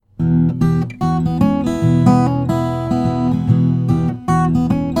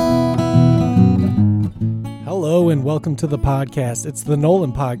and welcome to the podcast. It's the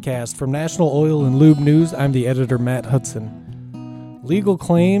Nolan Podcast from National Oil and Lube News. I'm the editor, Matt Hudson. Legal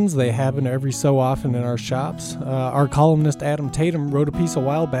claims, they happen every so often in our shops. Our columnist, Adam Tatum, wrote a piece a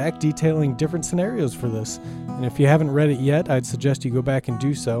while back detailing different scenarios for this. And if you haven't read it yet, I'd suggest you go back and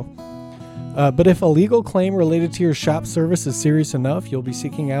do so. But if a legal claim related to your shop service is serious enough, you'll be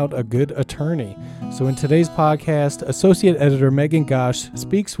seeking out a good attorney. So in today's podcast, Associate Editor Megan Gosch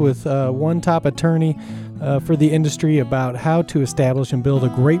speaks with one top attorney for the industry about how to establish and build a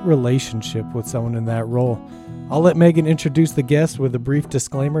great relationship with someone in that role. I'll let Megan introduce the guest with a brief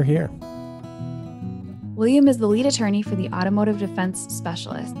disclaimer here. William is the lead attorney for the Automotive Defense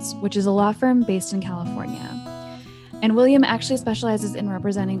Specialists, which is a law firm based in California. And William actually specializes in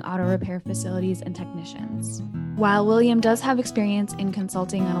representing auto repair facilities and technicians. While William does have experience in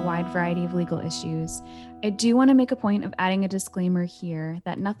consulting on a wide variety of legal issues, I do want to make a point of adding a disclaimer here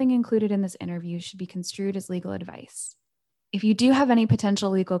that nothing included in this interview should be construed as legal advice. If you do have any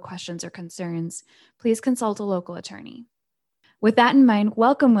potential legal questions or concerns, please consult a local attorney. With that in mind,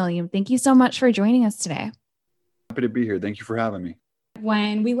 welcome, William. Thank you so much for joining us today. Happy to be here. Thank you for having me.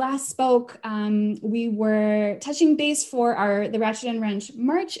 When we last spoke, we were touching base for the Ratchet and Wrench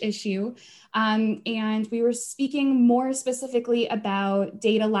March issue, and we were speaking more specifically about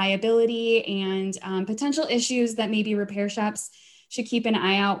data liability and potential issues that maybe repair shops should keep an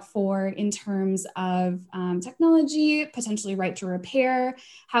eye out for in terms of technology, potentially right to repair,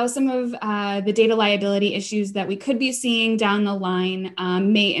 how some of the data liability issues that we could be seeing down the line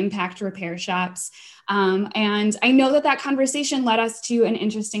may impact repair shops. And I know that conversation led us to an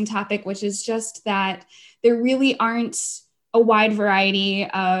interesting topic, which is just that there really aren't a wide variety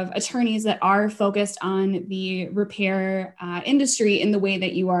of attorneys that are focused on the repair industry in the way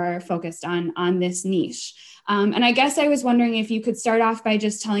that you are focused on this niche. And I guess I was wondering if you could start off by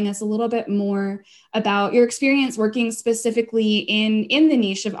just telling us a little bit more about your experience working specifically in the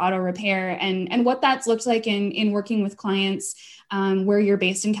niche of auto repair and what that's looked like in working with clients where you're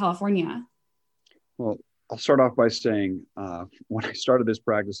based in California. Well, I'll start off by saying when I started this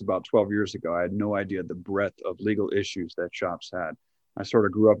practice about 12 years ago, I had no idea the breadth of legal issues that shops had. I sort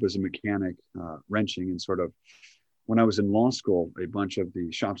of grew up as a mechanic, wrenching, and sort of when I was in law school, a bunch of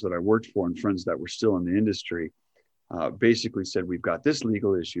the shops that I worked for and friends that were still in the industry basically said, we've got this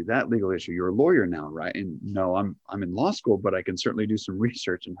legal issue, that legal issue. You're a lawyer now, right? And no, I'm in law school, but I can certainly do some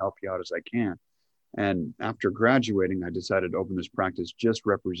research and help you out as I can. And after graduating, I decided to open this practice just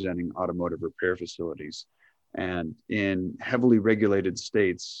representing automotive repair facilities. And in heavily regulated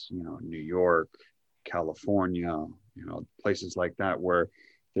states, New York, California, places like that, where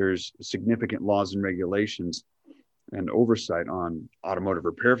there's significant laws and regulations and oversight on automotive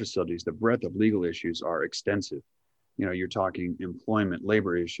repair facilities, the breadth of legal issues are extensive. You're talking employment,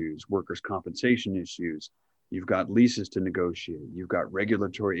 labor issues, workers' compensation issues. You've got leases to negotiate. You've got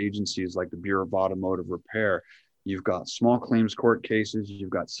regulatory agencies like the Bureau of Automotive Repair. You've got small claims court cases. You've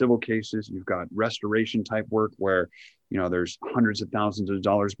got civil cases. You've got restoration type work where, there's hundreds of thousands of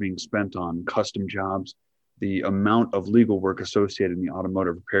dollars being spent on custom jobs. The amount of legal work associated in the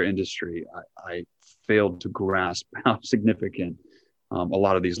automotive repair industry, I failed to grasp how significant a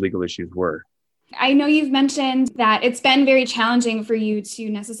lot of these legal issues were. I know you've mentioned that it's been very challenging for you to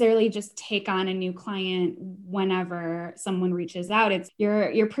necessarily just take on a new client whenever someone reaches out.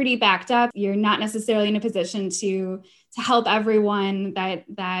 You're pretty backed up. You're not necessarily in a position to help everyone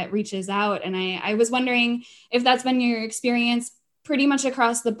that reaches out. And I was wondering if that's been your experience pretty much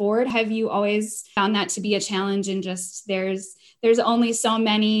across the board. Have you always found that to be a challenge and just there's only so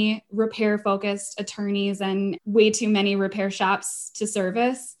many repair focused attorneys and way too many repair shops to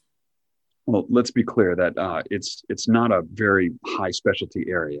service? Well, let's be clear that it's not a very high specialty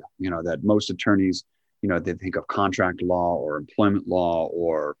area, that most attorneys, they think of contract law or employment law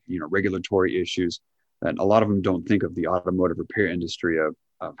or, regulatory issues, that a lot of them don't think of the automotive repair industry of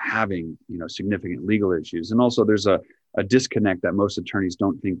having, significant legal issues. And also there's a disconnect that most attorneys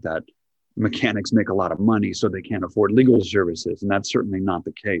don't think that mechanics make a lot of money, so they can't afford legal services. And that's certainly not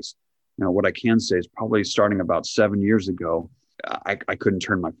the case. What I can say is probably starting about 7 years ago, I couldn't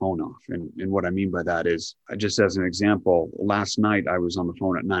turn my phone off. And what I mean by that is, just as an example, last night I was on the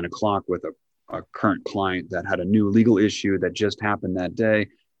phone at 9:00 with a current client that had a new legal issue that just happened that day.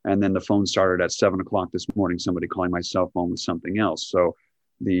 And then the phone started at 7:00 this morning, somebody calling my cell phone with something else. So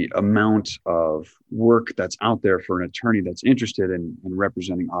the amount of work that's out there for an attorney that's interested in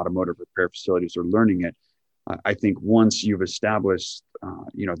representing automotive repair facilities or learning it, I think once you've established,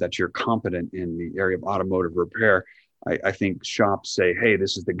 that you're competent in the area of automotive repair, I think shops say, hey,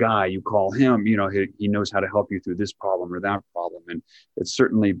 this is the guy, you call him, he knows how to help you through this problem or that problem. And it's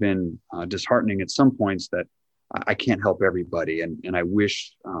certainly been disheartening at some points that I can't help everybody. And I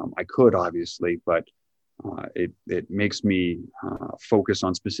wish I could, obviously, but it makes me focus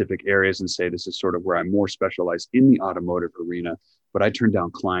on specific areas and say, this is sort of where I'm more specialized in the automotive arena, but I turn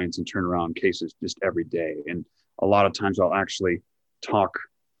down clients and turn around cases just every day. And a lot of times I'll actually talk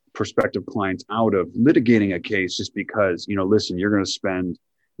prospective clients out of litigating a case just because, listen, you're going to spend,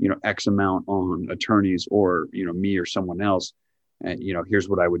 X amount on attorneys or, me or someone else. And, here's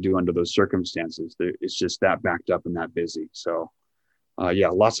what I would do under those circumstances. It's just that backed up and that busy. So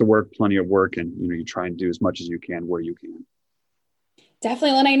lots of work, plenty of work. And, you try and do as much as you can where you can.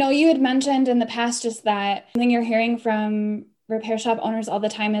 Definitely. And I know you had mentioned in the past just that something you're hearing from repair shop owners all the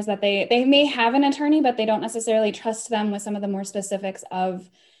time is that they may have an attorney, but they don't necessarily trust them with some of the more specifics of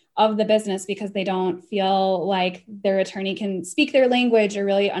the business because they don't feel like their attorney can speak their language or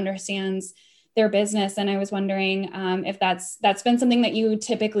really understands their business. And I was wondering if that's been something that you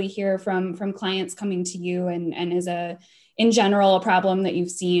typically hear from clients coming to you and is in general a problem that you've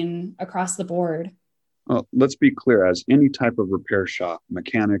seen across the board. Well, let's be clear, as any type of repair shop,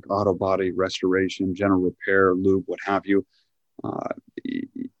 mechanic, auto body, restoration, general repair, lube, what have you,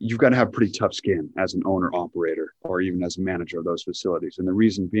 you've got to have pretty tough skin as an owner operator or even as a manager of those facilities. And the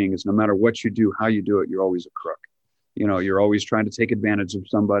reason being is no matter what you do, how you do it, you're always a crook. You're always trying to take advantage of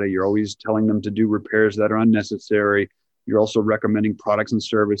somebody. You're always telling them to do repairs that are unnecessary. You're also recommending products and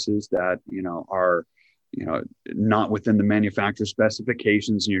services that, are, not within the manufacturer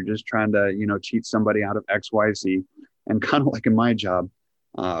specifications. And you're just trying to, cheat somebody out of X, Y, Z. And kind of like in my job,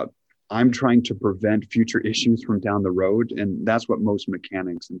 I'm trying to prevent future issues from down the road. And that's what most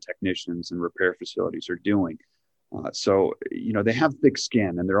mechanics and technicians and repair facilities are doing. So they have thick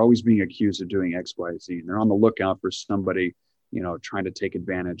skin and they're always being accused of doing X, Y, Z. And they're on the lookout for somebody, trying to take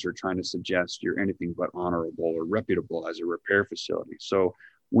advantage or trying to suggest you're anything but honorable or reputable as a repair facility. So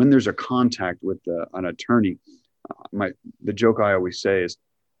when there's a contact with an attorney, the joke I always say is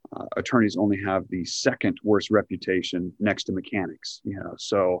attorneys only have the second worst reputation next to mechanics.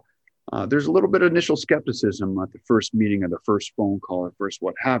 So there's a little bit of initial skepticism at the first meeting or the first phone call or first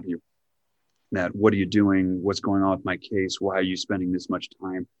what have you. That what are you doing? What's going on with my case? Why are you spending this much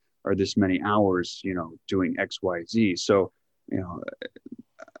time or this many hours, doing X, Y, Z? So,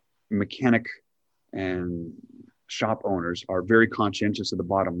 mechanic and shop owners are very conscientious of the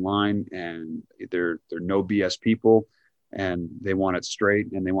bottom line, and they're no BS people, and they want it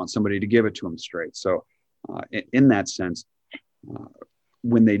straight, and they want somebody to give it to them straight. So, in that sense,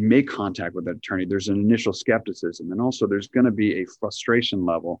 when they make contact with an attorney, there's an initial skepticism, and also there's going to be a frustration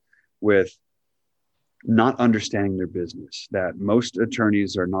level with not understanding their business. That most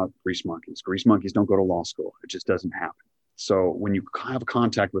attorneys are not grease monkeys. Grease monkeys don't go to law school. It just doesn't happen. So when you have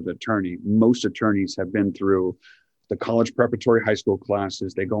contact with an attorney, most attorneys have been through the college preparatory high school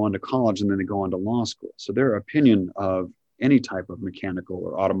classes. They go on to college and then they go on to law school. So their opinion of any type of mechanical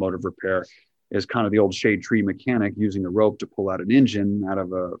or automotive repair is kind of the old shade tree mechanic using a rope to pull out an engine out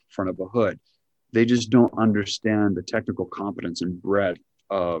of a front of a hood. They just don't understand the technical competence and breadth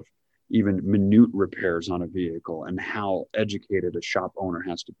of even minute repairs on a vehicle and how educated a shop owner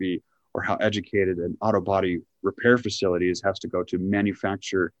has to be, or how educated an auto body repair facility has to go to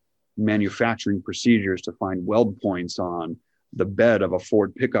manufacturing procedures to find weld points on the bed of a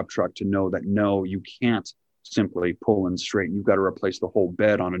Ford pickup truck to know that, no, you can't simply pull and straighten. You've got to replace the whole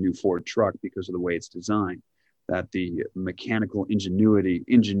bed on a new Ford truck because of the way it's designed. That the mechanical ingenuity,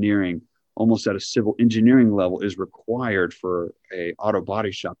 engineering, almost at a civil engineering level, is required for a auto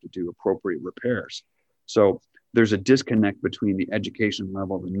body shop to do appropriate repairs. So there's a disconnect between the education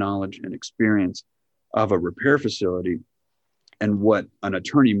level, the knowledge and experience of a repair facility and what an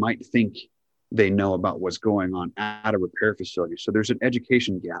attorney might think they know about what's going on at a repair facility. So there's an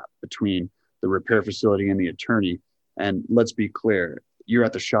education gap between the repair facility and the attorney. And let's be clear, you're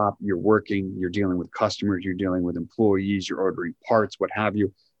at the shop, you're working, you're dealing with customers, you're dealing with employees, you're ordering parts, what have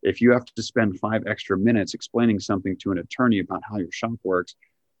you. If you have to spend 5 extra minutes explaining something to an attorney about how your shop works,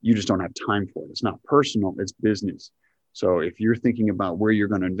 you just don't have time for it. It's not personal, it's business. So if you're thinking about where you're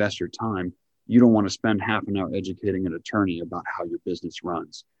going to invest your time, you don't want to spend half an hour educating an attorney about how your business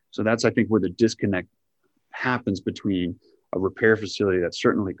runs. So that's, I think, where the disconnect happens between a repair facility that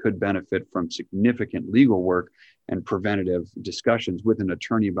certainly could benefit from significant legal work and preventative discussions with an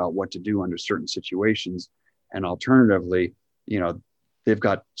attorney about what to do under certain situations. And alternatively, they've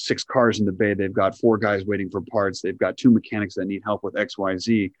got 6 cars in the bay. They've got 4 guys waiting for parts. They've got 2 mechanics that need help with X, Y,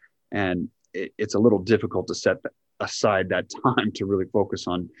 Z. And it's a little difficult to set aside that time to really focus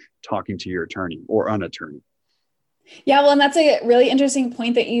on talking to your attorney or an attorney. Yeah, well, and that's a really interesting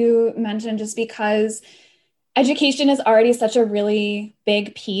point that you mentioned, just because Education is already such a really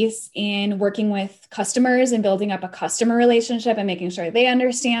big piece in working with customers and building up a customer relationship and making sure they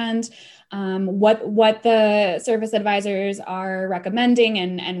understand what the service advisors are recommending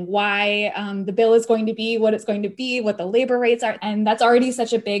and why the bill is going to be what it's going to be, what the labor rates are. And that's already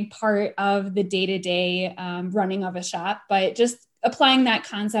such a big part of the day-to-day running of a shop. But just applying that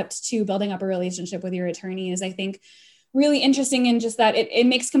concept to building up a relationship with your attorney is, I think, really interesting, in just that it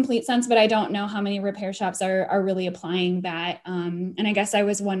makes complete sense, but I don't know how many repair shops are really applying that. And I guess I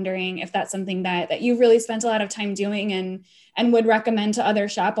was wondering if that's something that you've really spent a lot of time doing and would recommend to other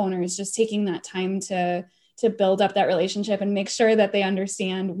shop owners, just taking that time to build up that relationship and make sure that they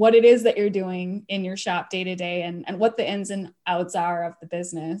understand what it is that you're doing in your shop day to day and what the ins and outs are of the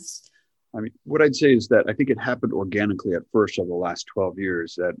business. I mean, what I'd say is that I think it happened organically at first over the last 12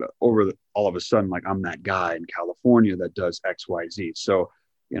 years, that all of a sudden, like, I'm that guy in California that does X, Y, Z. So,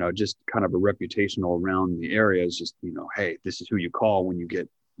 just kind of a reputational around the area is just, hey, this is who you call when you get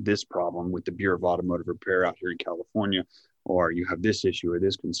this problem with the Bureau of Automotive Repair out here in California, or you have this issue or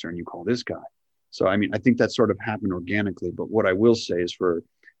this concern, you call this guy. So, I mean, I think that sort of happened organically. But what I will say is, for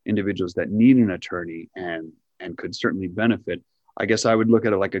individuals that need an attorney and could certainly benefit, I guess I would look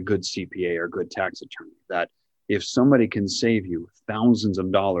at it like a good CPA or a good tax attorney, that if somebody can save you thousands of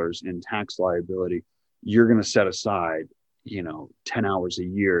dollars in tax liability, you're going to set aside, 10 hours a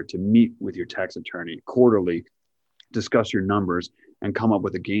year to meet with your tax attorney quarterly, discuss your numbers, and come up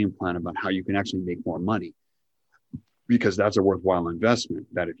with a game plan about how you can actually make more money. Because that's a worthwhile investment,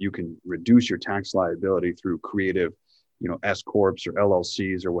 that if you can reduce your tax liability through creative, S corps or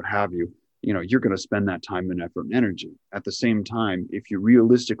LLCs or what have you, you're going to spend that time and effort and energy. At the same time, if you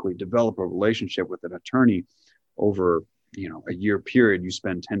realistically develop a relationship with an attorney over, a year period, you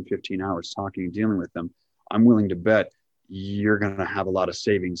spend 10, 15 hours talking and dealing with them, I'm willing to bet you're going to have a lot of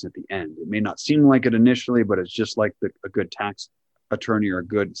savings at the end. It may not seem like it initially, but it's just like a good tax attorney or a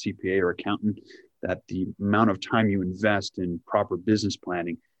good CPA or accountant, that the amount of time you invest in proper business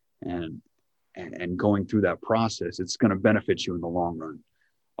planning and going through that process, it's going to benefit you in the long run.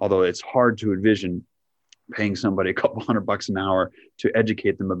 Although it's hard to envision paying somebody a couple $100 an hour to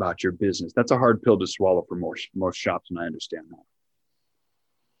educate them about your business. That's a hard pill to swallow for most shops, and I understand that.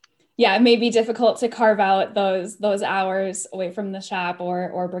 Yeah, it may be difficult to carve out those hours away from the shop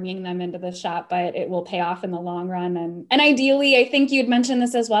or bringing them into the shop, but it will pay off in the long run. And ideally, I think you'd mentioned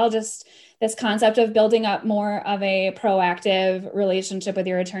this as well, just this concept of building up more of a proactive relationship with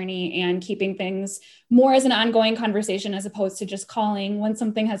your attorney and keeping things more as an ongoing conversation, as opposed to just calling when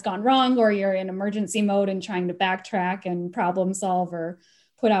something has gone wrong or you're in emergency mode and trying to backtrack and problem solve or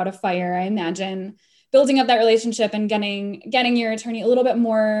put out a fire. I imagine building up that relationship and getting your attorney a little bit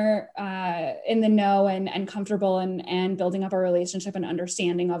more in the know and comfortable and building up a relationship and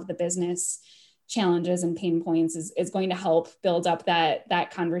understanding of the business challenges and pain points is going to help build up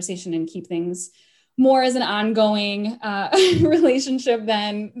that conversation and keep things more as an ongoing relationship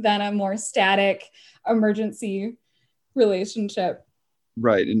than a more static emergency relationship.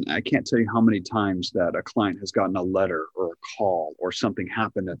 Right. And I can't tell you how many times that a client has gotten a letter or a call or something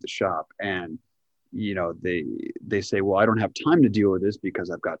happened at the shop, and they say, well, I don't have time to deal with this because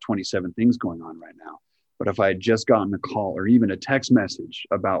I've got 27 things going on right now. But if I had just gotten a call or even a text message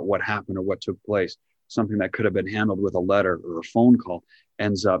about what happened or what took place, something that could have been handled with a letter or a phone call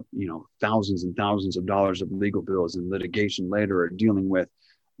ends up, thousands and thousands of dollars of legal bills and litigation later, or dealing with,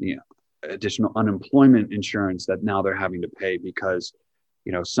 additional unemployment insurance that now they're having to pay because,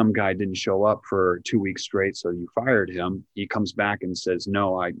 some guy didn't show up for 2 weeks straight. So you fired him. He comes back and says,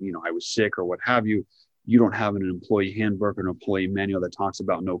 no, I was sick or what have you. You don't have an employee handbook or an employee manual that talks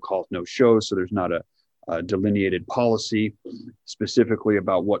about no calls, no shows. So there's not a delineated policy specifically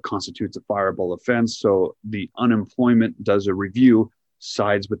about what constitutes a fireable offense. So the unemployment does a review,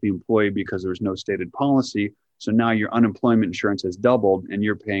 sides with the employee because there's no stated policy. So now your unemployment insurance has doubled and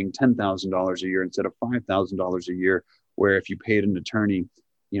you're paying $10,000 a year instead of $5,000 a year, where if you paid an attorney,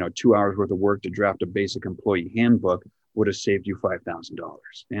 2 hours worth of work to draft a basic employee handbook would have saved you $5,000.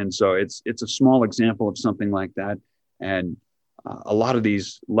 And so it's a small example of something like that. And a lot of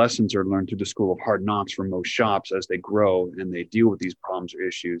these lessons are learned through the school of hard knocks for most shops as they grow and they deal with these problems or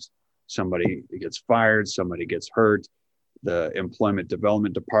issues. Somebody gets fired, somebody gets hurt. The employment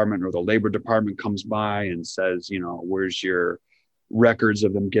development department or the labor department comes by and says, where's your records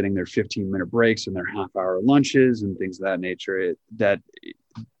of them getting their 15-minute breaks and their half-hour lunches and things of that nature. That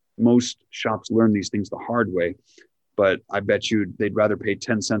most shops learn these things the hard way, but I bet you they'd rather pay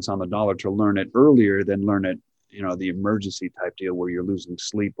 10 cents on the dollar to learn it earlier than learn it, the emergency type deal where you're losing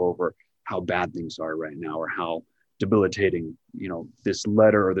sleep over how bad things are right now or how debilitating, this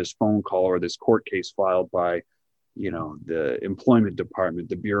letter or this phone call or this court case filed by, the employment department,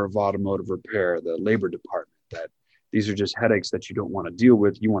 the Bureau of Automotive Repair, the labor department, that these are just headaches that you don't want to deal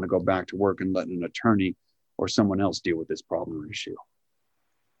with. You want to go back to work and let an attorney or someone else deal with this problem or issue.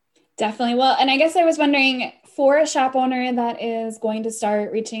 Definitely. Well, and I guess I was wondering, for a shop owner that is going to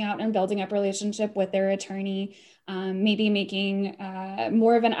start reaching out and building up a relationship with their attorney, maybe making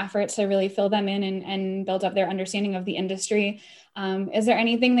more of an effort to really fill them in and build up their understanding of the industry. Is there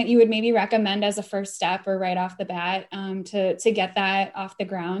anything that you would maybe recommend as a first step or right off the bat to get that off the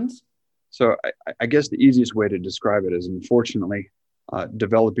ground? So I guess the easiest way to describe it is, unfortunately,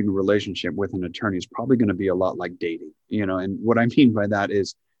 developing a relationship with an attorney is probably going to be a lot like dating, and what I mean by that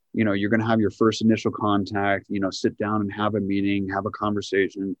is, you're going to have your first initial contact, sit down and have a meeting, have a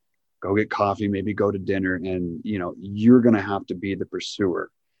conversation, go get coffee, maybe go to dinner. And, you're going to have to be the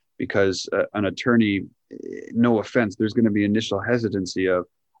pursuer, because an attorney, no offense, there's going to be initial hesitancy of,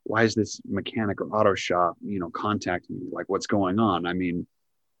 why is this mechanic or auto shop, contacting me? Like, what's going on? I mean,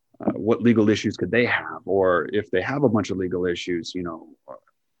 what legal issues could they have? Or if they have a bunch of legal issues,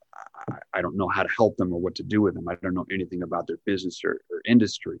 I don't know how to help them or what to do with them. I don't know anything about their business or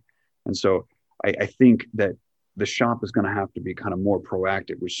industry. And so I think that the shop is going to have to be kind of more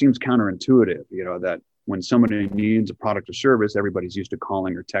proactive, which seems counterintuitive, that when somebody needs a product or service, everybody's used to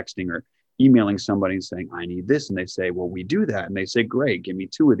calling or texting or emailing somebody and saying, I need this. And they say, well, we do that. And they say, great, give me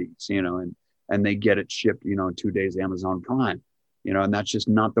 2 of these, and they get it shipped, in 2 days, Amazon Prime. And that's just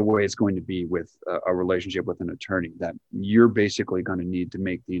not the way it's going to be with a relationship with an attorney, that you're basically going to need to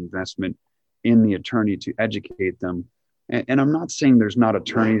make the investment in the attorney to educate them. And I'm not saying there's not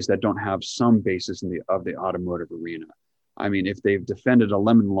attorneys that don't have some basis of the automotive arena. I mean, if they've defended a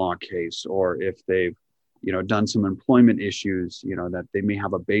lemon law case, or if they've, done some employment issues, that they may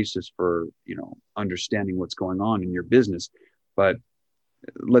have a basis for, understanding what's going on in your business. But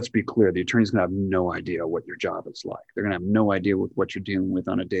let's be clear, the attorney's going to have no idea what your job is like. They're going to have no idea what you're dealing with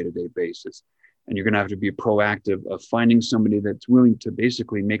on a day-to-day basis. And you're going to have to be proactive of finding somebody that's willing to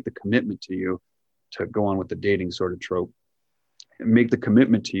basically make the commitment to you, to go on with the dating sort of trope, and make the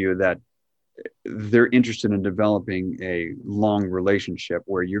commitment to you that they're interested in developing a long relationship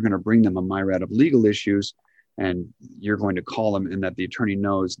where you're going to bring them a myriad of legal issues, and you're going to call them, and that the attorney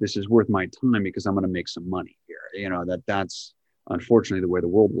knows this is worth my time because I'm going to make some money here. That's unfortunately the way the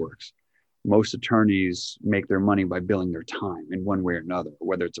world works. Most attorneys make their money by billing their time in one way or another,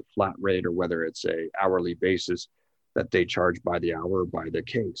 whether it's a flat rate or whether it's a hourly basis that they charge by the hour or by the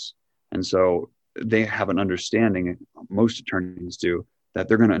case. And so they have an understanding, most attorneys do, that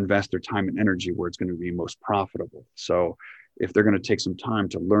they're going to invest their time and energy where it's going to be most profitable. So if they're going to take some time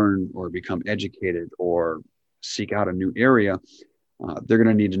to learn or become educated or seek out a new area, they're going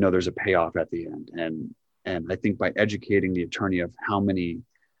to need to know there's a payoff at the end. And I think by educating the attorney of how many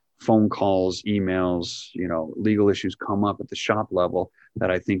phone calls, emails, legal issues come up at the shop level, that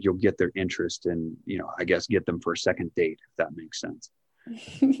I think you'll get their interest and, I guess get them for a second date, if that makes sense.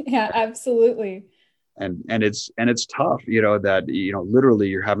 Yeah, absolutely. And it's tough, that, literally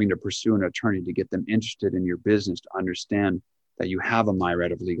you're having to pursue an attorney to get them interested in your business, to understand that you have a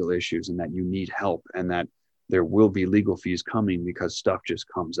myriad of legal issues and that you need help, and that there will be legal fees coming because stuff just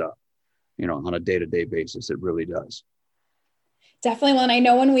comes up, on a day-to-day basis. It really does. Definitely. Well, and I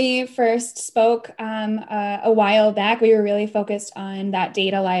know when we first spoke a while back, we were really focused on that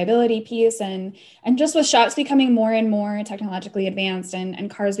data liability piece, and just with shops becoming more and more technologically advanced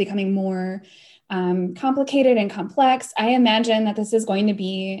and cars becoming more complicated and complex, I imagine that this is going to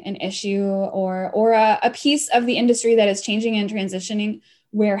be an issue or a piece of the industry that is changing and transitioning,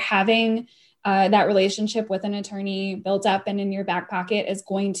 where having that relationship with an attorney built up and in your back pocket is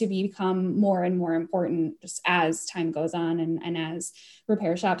going to become more and more important just as time goes on and as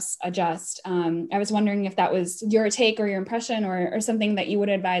repair shops adjust. I was wondering if that was your take or your impression or something that you would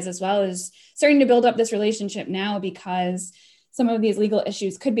advise as well, is starting to build up this relationship now, because some of these legal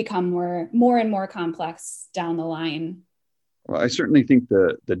issues could become more and more complex down the line. Well, I certainly think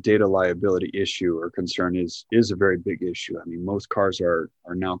the data liability issue or concern is a very big issue. I mean, most cars are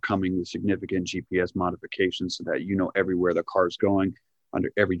now coming with significant GPS modifications so that everywhere the car's going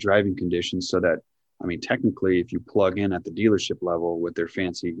under every driving condition. So that, I mean, technically, if you plug in at the dealership level with their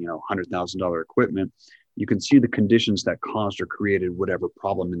fancy, $100,000 equipment, you can see the conditions that caused or created whatever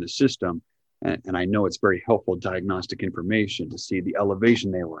problem in the system. And I know it's very helpful diagnostic information to see the elevation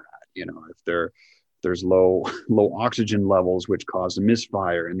they were at, if there's low oxygen levels, which cause a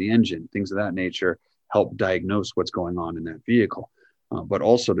misfire in the engine, things of that nature, help diagnose what's going on in that vehicle. But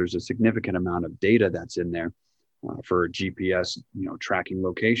also there's a significant amount of data that's in there for GPS, tracking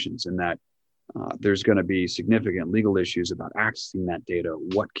locations, and that there's going to be significant legal issues about accessing that data.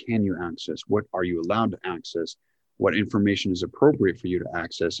 What can you access? What are you allowed to access? What information is appropriate for you to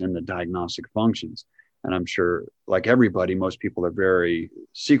access, and the diagnostic functions. And I'm sure, like everybody, most people are very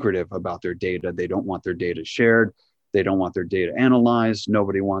secretive about their data. They don't want their data shared. They don't want their data analyzed.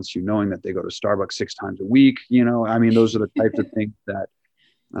 Nobody wants you knowing that they go to Starbucks 6 times a week. I mean, those are the types of things that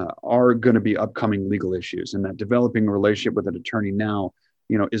are going to be upcoming legal issues, and that developing a relationship with an attorney now,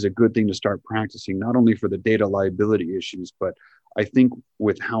 is a good thing to start practicing, not only for the data liability issues, but I think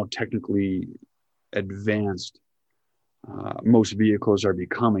with how technically advanced most vehicles are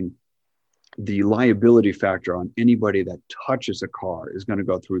becoming, the liability factor on anybody that touches a car is going to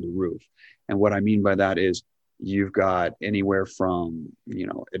go through the roof. And what I mean by that is you've got anywhere from,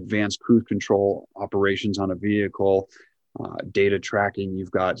 advanced cruise control operations on a vehicle, data tracking,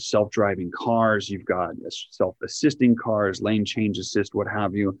 you've got self-driving cars, you've got self-assisting cars, lane change assist, what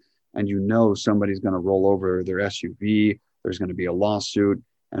have you. And somebody's going to roll over their SUV, there's going to be a lawsuit.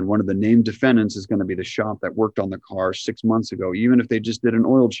 And one of the named defendants is going to be the shop that worked on the car 6 months ago, even if they just did an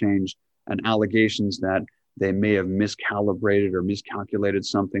oil change, and allegations that they may have miscalibrated or miscalculated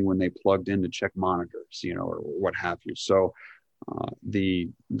something when they plugged in to check monitors, or what have you. So the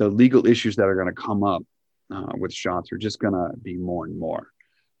legal issues that are going to come up with shops are just going to be more and more.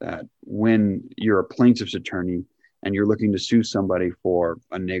 That when you're a plaintiff's attorney and you're looking to sue somebody for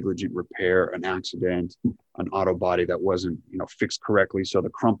a negligent repair, an accident, an auto body that wasn't, fixed correctly, so the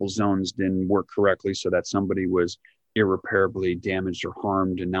crumple zones didn't work correctly, so that somebody was irreparably damaged or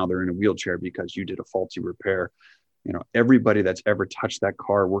harmed, and now they're in a wheelchair because you did a faulty repair. Everybody that's ever touched that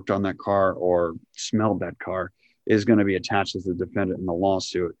car, worked on that car, or smelled that car is going to be attached as the defendant in the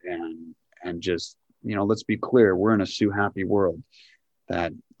lawsuit. And just, let's be clear, we're in a sue happy world.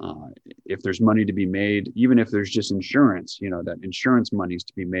 That if there's money to be made, even if there's just insurance, that insurance money is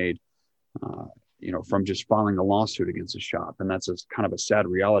to be made, from just filing a lawsuit against a shop. And that's kind of a sad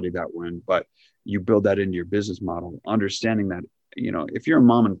reality that we're in, but you build that into your business model, understanding that, if you're a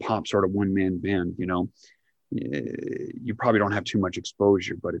mom and pop sort of one-man band, you probably don't have too much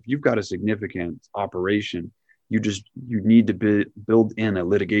exposure. But if you've got a significant operation, you need to build in a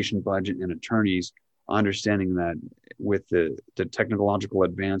litigation budget and attorneys, understanding that with the technological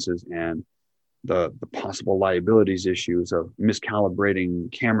advances and the possible liabilities issues of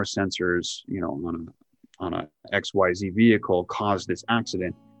miscalibrating camera sensors, on a XYZ vehicle caused this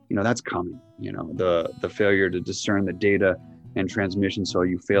accident, that's coming. The failure to discern the data and transmission, so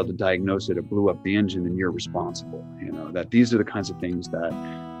you failed to diagnose it blew up the engine, and you're responsible. That these are the kinds of things that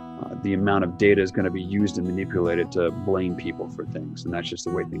the amount of data is going to be used and manipulated to blame people for things, and that's just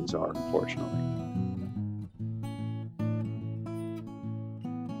the way things are, unfortunately.